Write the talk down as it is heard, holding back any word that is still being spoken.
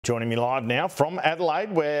Joining me live now from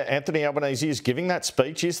Adelaide, where Anthony Albanese is giving that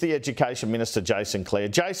speech, is the Education Minister, Jason Clare.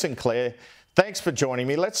 Jason Clare, thanks for joining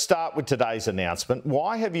me. Let's start with today's announcement.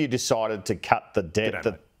 Why have you decided to cut the debt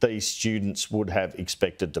that these students would have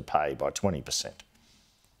expected to pay by 20%?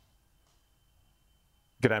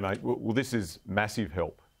 G'day, mate. Well, this is massive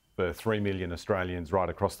help for 3 million Australians right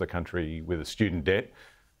across the country with a student debt.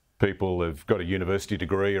 People have got a university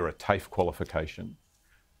degree or a TAFE qualification,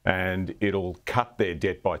 and it'll cut their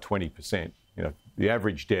debt by 20%. You know, the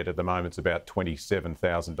average debt at the moment is about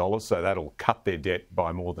 $27,000, so that'll cut their debt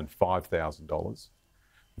by more than $5,000.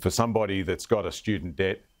 For somebody that's got a student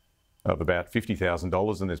debt of about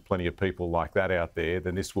 $50,000, and there's plenty of people like that out there,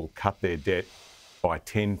 then this will cut their debt by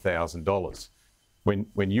 $10,000.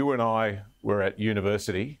 When you and I were at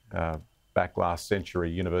university, back last century,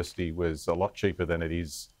 university was a lot cheaper than it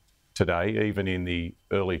is today. Even in the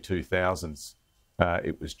early 2000s,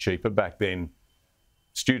 it was cheaper. Back then,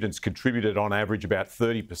 students contributed on average about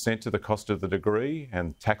 30% to the cost of the degree,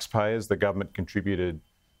 and taxpayers, the government, contributed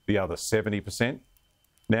the other 70%.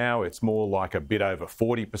 Now it's more like a bit over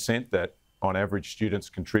 40% that on average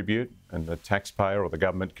students contribute, and the taxpayer or the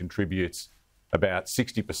government contributes about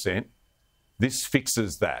 60%. This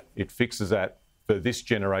fixes that. It fixes that for this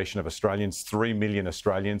generation of Australians, 3 million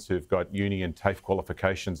Australians who've got uni and TAFE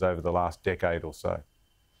qualifications over the last decade or so.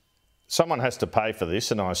 Someone has to pay for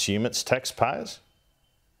this, and I assume it's taxpayers?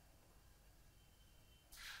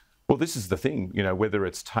 Well, this is the thing, you know, whether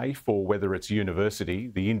it's TAFE or whether it's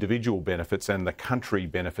university, the individual benefits and the country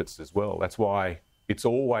benefits as well. That's why it's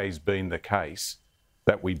always been the case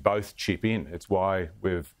that we both chip in. It's why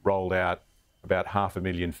we've rolled out about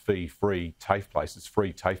 500,000 fee-free TAFE places,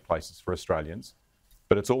 free TAFE places for Australians.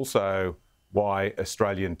 But it's also why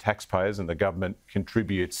Australian taxpayers and the government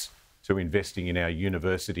contributes to investing in our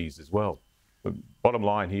universities as well. The bottom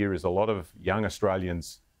line here is a lot of young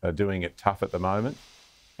Australians are doing it tough at the moment.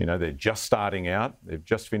 You know, they're just starting out, they've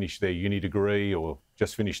just finished their uni degree or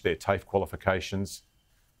just finished their TAFE qualifications,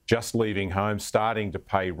 just leaving home, starting to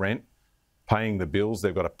pay rent, paying the bills.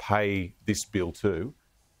 They've got to pay this bill too.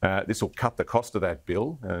 This will cut the cost of that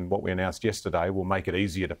bill, and what we announced yesterday will make it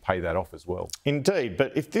easier to pay that off as well. Indeed,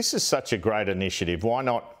 but if this is such a great initiative, why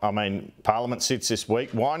not, I mean, Parliament sits this week,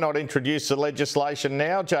 why not introduce the legislation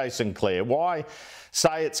now, Jason Clare? Why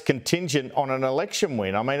say it's contingent on an election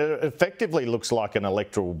win? I mean, it effectively looks like an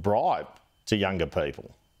electoral bribe to younger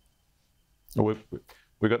people. We've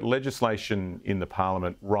got legislation in the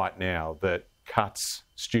Parliament right now that cuts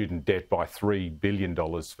student debt by $3 billion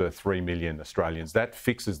for 3 million Australians. That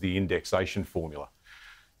fixes the indexation formula.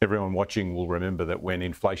 Everyone watching will remember that when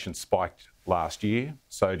inflation spiked last year,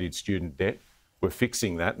 so did student debt. We're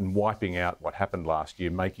fixing that and wiping out what happened last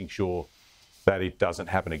year, making sure that it doesn't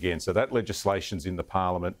happen again. So that legislation's in the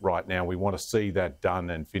Parliament right now. We want to see that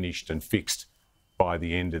done and finished and fixed by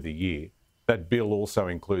the end of the year. That bill also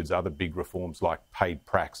includes other big reforms like paid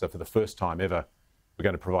prac. So for the first time ever, we're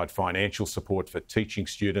going to provide financial support for teaching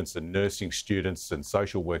students and nursing students and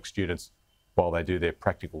social work students while they do their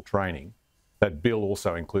practical training. That bill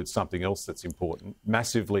also includes something else that's important,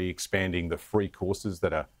 massively expanding the free courses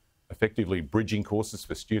that are effectively bridging courses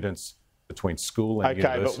for students between school and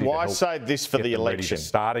university. Okay, but why say this for the election? To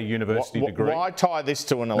start a university degree. Why tie this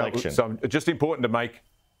to an election? So just important to make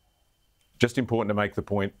the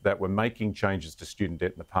point that we're making changes to student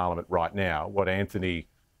debt in the Parliament right now. What Anthony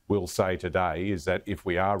will say today is that if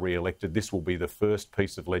we are re-elected, this will be the first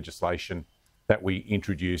piece of legislation that we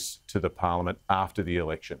introduce to the Parliament after the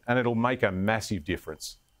election. And it'll make a massive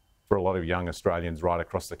difference for a lot of young Australians right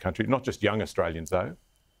across the country. Not just young Australians, though.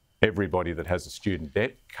 Everybody that has a student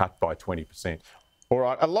debt cut by 20%. All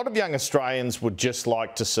right. A lot of young Australians would just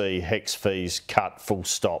like to see HECS fees cut full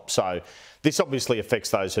stop. So this obviously affects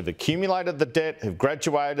those who've accumulated the debt, who've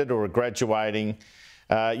graduated or are graduating.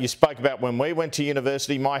 You spoke about when we went to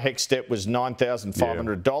university, my HECS debt was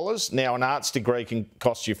 $9,500. Now an arts degree can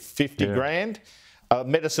cost you 50 grand. A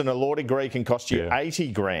medicine or law degree can cost you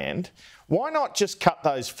 80 grand. Why not just cut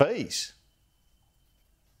those fees?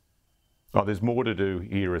 Oh, there's more to do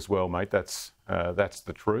here as well, mate. That's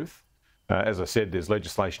the truth. As I said, there's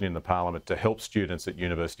legislation in the Parliament to help students at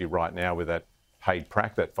university right now with that paid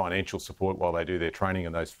prac, that financial support while they do their training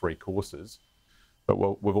and those free courses. But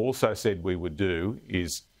what we've also said we would do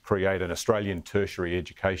is create an Australian Tertiary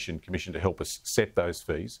Education Commission to help us set those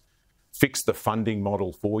fees, fix the funding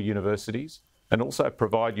model for universities, and also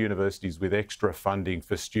provide universities with extra funding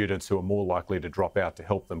for students who are more likely to drop out to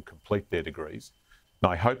help them complete their degrees.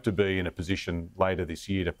 And I hope to be in a position later this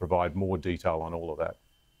year to provide more detail on all of that.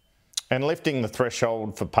 And lifting the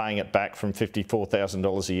threshold for paying it back from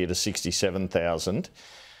 $54,000 a year to $67,000.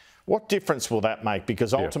 What difference will that make?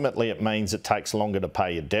 Because ultimately it means it takes longer to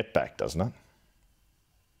pay your debt back, doesn't it?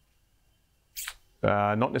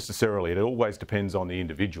 Not necessarily. It always depends on the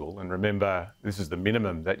individual. And remember, this is the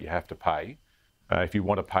minimum that you have to pay. If you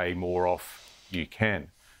want to pay more off, you can.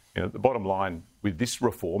 The bottom line with this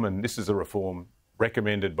reform, and this is a reform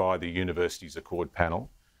recommended by the Universities Accord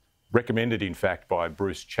panel, recommended in fact by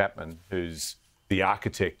Bruce Chapman, who's the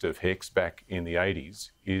architect of HECS back in the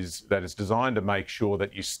 80s, is that it's designed to make sure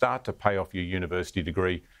that you start to pay off your university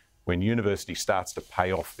degree when university starts to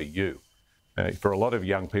pay off for you. For a lot of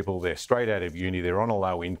young people, they're straight out of uni, they're on a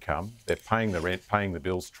low income, they're paying the rent, paying the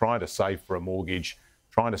bills, trying to save for a mortgage,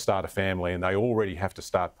 trying to start a family, and they already have to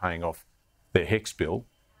start paying off their HECS bill.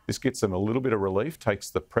 This gets them a little bit of relief, takes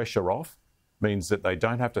the pressure off, means that they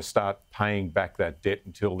don't have to start paying back that debt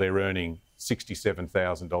until they're earning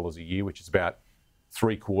 $67,000 a year, which is about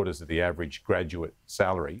 3/4 of the average graduate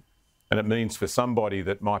salary. And it means for somebody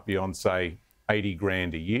that might be on, say, 80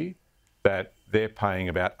 grand a year, that they're paying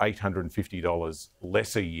about $850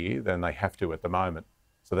 less a year than they have to at the moment.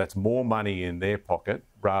 So that's more money in their pocket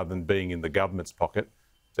rather than being in the government's pocket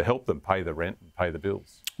to help them pay the rent and pay the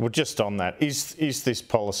bills. Well, just on that, is this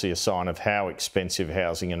policy a sign of how expensive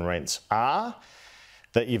housing and rents are,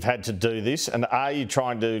 that you've had to do this? And are you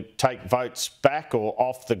trying to take votes back or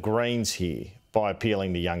off the Greens here by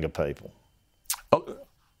appealing to younger people?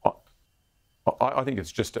 I think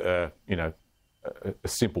it's just a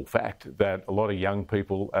simple fact that a lot of young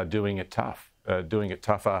people are doing it tough, doing it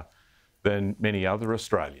tougher than many other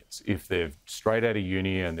Australians. If they're straight out of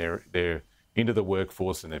uni and they're into the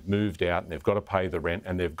workforce and they've moved out and they've got to pay the rent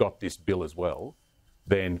and they've got this bill as well,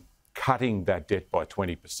 then cutting that debt by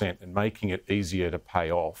 20% and making it easier to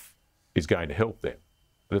pay off is going to help them.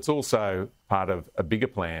 But it's also part of a bigger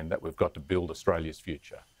plan that we've got to build Australia's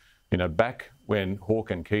future. Back when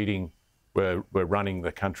Hawke and Keating were running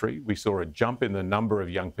the country, we saw a jump in the number of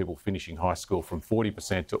young people finishing high school from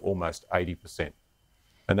 40% to almost 80%.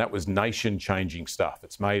 And that was nation-changing stuff.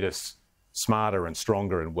 It's made us smarter and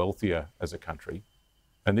stronger and wealthier as a country.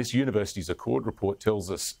 And this Universities Accord report tells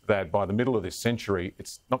us that by the middle of this century,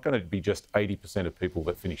 it's not going to be just 80% of people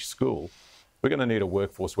that finish school. We're going to need a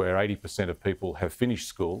workforce where 80% of people have finished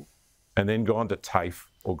school and then gone to TAFE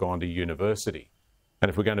or gone to university. And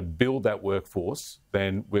if we're going to build that workforce,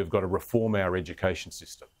 then we've got to reform our education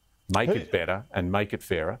system, make it better and make it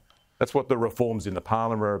fairer. That's what the reforms in the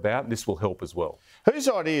Parliament are about, and this will help as well. Whose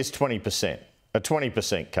idea is 20%? A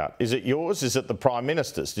 20% cut? Is it yours? Is it the Prime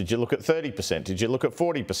Minister's? Did you look at 30%? Did you look at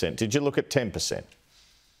 40%? Did you look at 10%?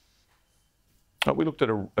 We looked at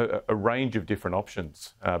a range of different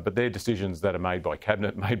options, but they're decisions that are made by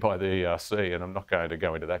Cabinet, made by the ERC, and I'm not going to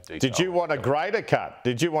go into that detail. Did you want a greater cut?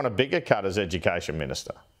 Did you want a bigger cut as Education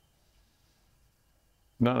Minister?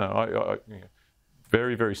 No.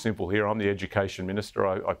 Very, very simple here. I'm the Education Minister.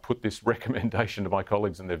 I put this recommendation to my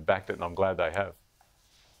colleagues and they've backed it, and I'm glad they have.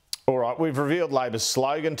 All right, we've revealed Labor's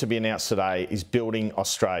slogan to be announced today is Building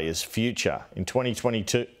Australia's Future. In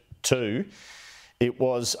 2022, it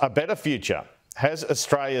was a better future. Has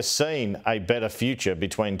Australia seen a better future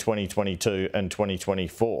between 2022 and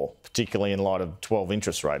 2024, particularly in light of 12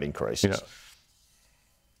 interest rate increases?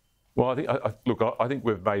 Well, I think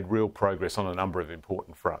we've made real progress on a number of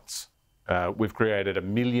important fronts. We've created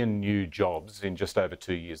 1 million new jobs in just over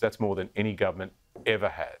 2 years. That's more than any government ever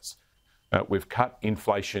has. We've cut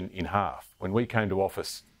inflation in half. When we came to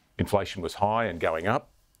office, inflation was high and going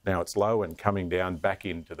up. Now it's low and coming down back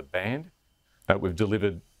into the band. We've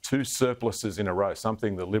delivered 2 surpluses in a row,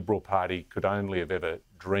 something the Liberal Party could only have ever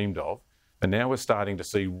dreamed of. And now we're starting to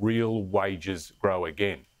see real wages grow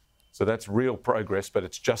again. So that's real progress, but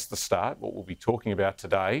it's just the start. What we'll be talking about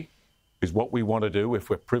today is what we want to do if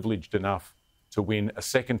we're privileged enough to win a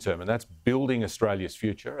second term, and that's building Australia's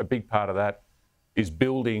future. A big part of that is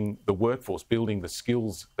building the workforce, building the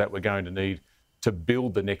skills that we're going to need to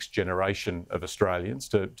build the next generation of Australians,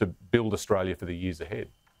 to build Australia for the years ahead.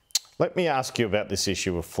 Let me ask you about this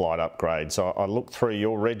issue of flight upgrades. I looked through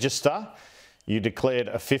your register. You declared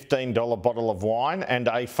a $15 bottle of wine and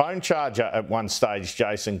a phone charger at one stage,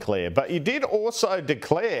 Jason Clare. But you did also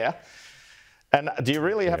declare, and do you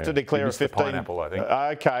really have to declare a 15? Pineapple, I think.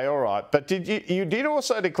 Okay, all right. But you did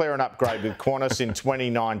also declare an upgrade with Qantas in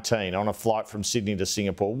 2019 on a flight from Sydney to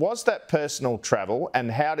Singapore. Was that personal travel, and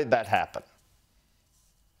how did that happen?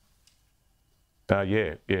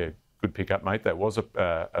 Yeah. Good pick up, mate. That was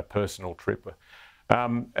a personal trip.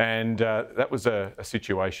 That was a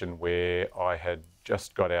situation where I had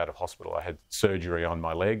just got out of hospital. I had surgery on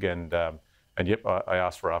my leg, and yep, I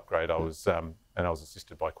asked for an upgrade. I was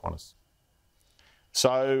assisted by Qantas.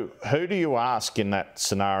 So who do you ask in that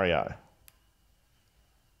scenario?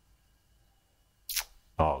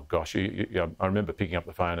 Oh gosh, I remember picking up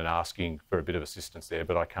the phone and asking for a bit of assistance there,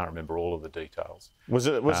 but I can't remember all of the details. Was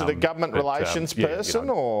it a government relations person,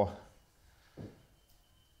 or?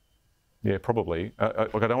 Yeah, probably.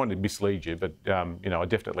 Look, I don't want to mislead you, but I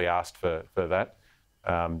definitely asked for that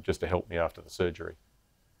just to help me after the surgery.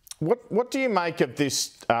 What do you make of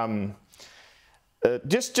this?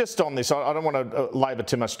 Just on this, I don't want to labour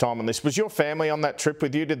too much time on this. Was your family on that trip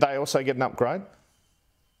with you? Did they also get an upgrade?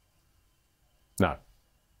 No.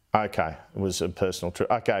 Okay, it was a personal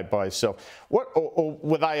trip. Okay, by yourself. Or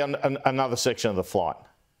were they on another section of the flight?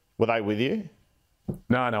 Were they with you?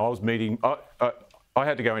 No, I was meeting. I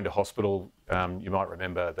had to go into hospital. You might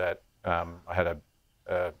remember that I had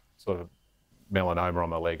a sort of melanoma on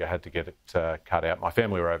my leg. I had to get it cut out. My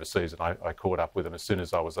family were overseas, and I caught up with them as soon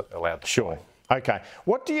as I was allowed to. Sure. Okay.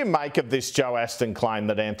 What do you make of this Joe Aston claim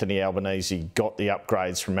that Anthony Albanese got the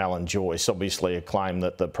upgrades from Alan Joyce? Obviously, a claim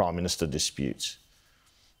that the Prime Minister disputes.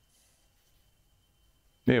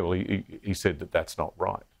 Yeah, well, he said that that's not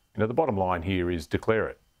right. The bottom line here is declare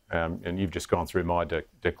it. And you've just gone through my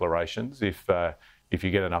declarations. If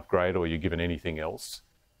you get an upgrade or you're given anything else,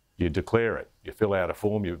 you declare it. You fill out a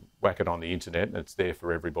form, you whack it on the internet, and it's there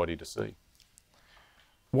for everybody to see.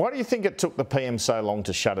 Why do you think it took the PM so long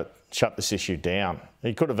to shut this issue down?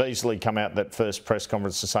 He could have easily come out that first press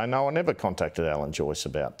conference to say, no, I never contacted Alan Joyce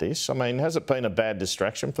about this. I mean, has it been a bad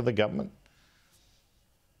distraction for the government?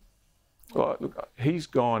 Well, look, he's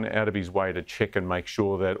gone out of his way to check and make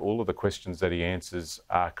sure that all of the questions that he answers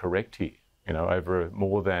are correct here, over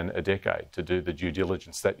more than a decade, to do the due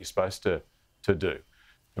diligence that you're supposed to do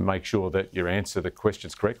and make sure that you answer the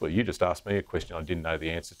questions correctly. You just asked me a question I didn't know the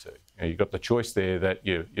answer to. You've got the choice there that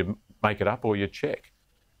you make it up or you check.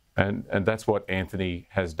 And that's what Anthony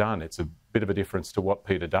has done. It's a bit of a difference to what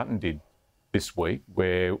Peter Dutton did this week,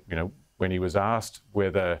 where, when he was asked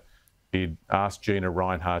whether he'd asked Gina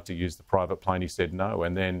Rinehart to use the private plane, he said no,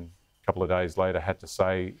 and then a couple of days later had to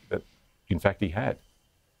say that, in fact, he had.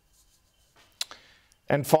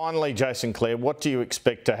 And finally, Jason Clare, what do you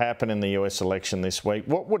expect to happen in the US election this week?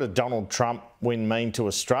 What would a Donald Trump win mean to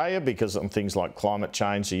Australia? Because on things like climate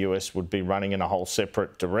change, the US would be running in a whole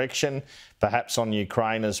separate direction, perhaps on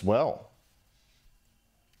Ukraine as well.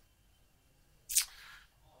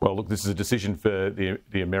 Well, look, this is a decision for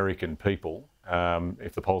the American people.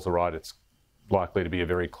 If the polls are right, it's likely to be a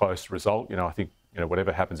very close result. I think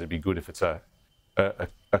whatever happens, it'd be good if it's a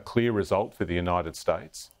clear result for the United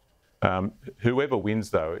States. Whoever wins,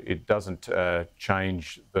 though, it doesn't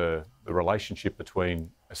change the relationship between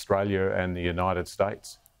Australia and the United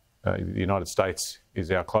States. The United States is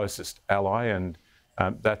our closest ally, and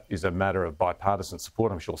that is a matter of bipartisan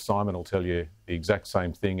support. I'm sure Simon will tell you the exact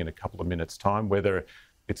same thing in a couple of minutes' time, whether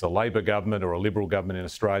it's a Labor government or a Liberal government in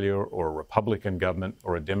Australia or a Republican government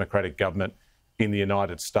or a Democratic government in the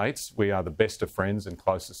United States. We are the best of friends and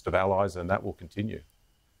closest of allies, and that will continue.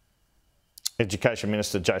 Education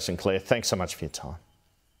Minister Jason Clare, thanks so much for your time.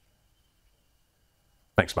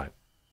 Thanks, mate.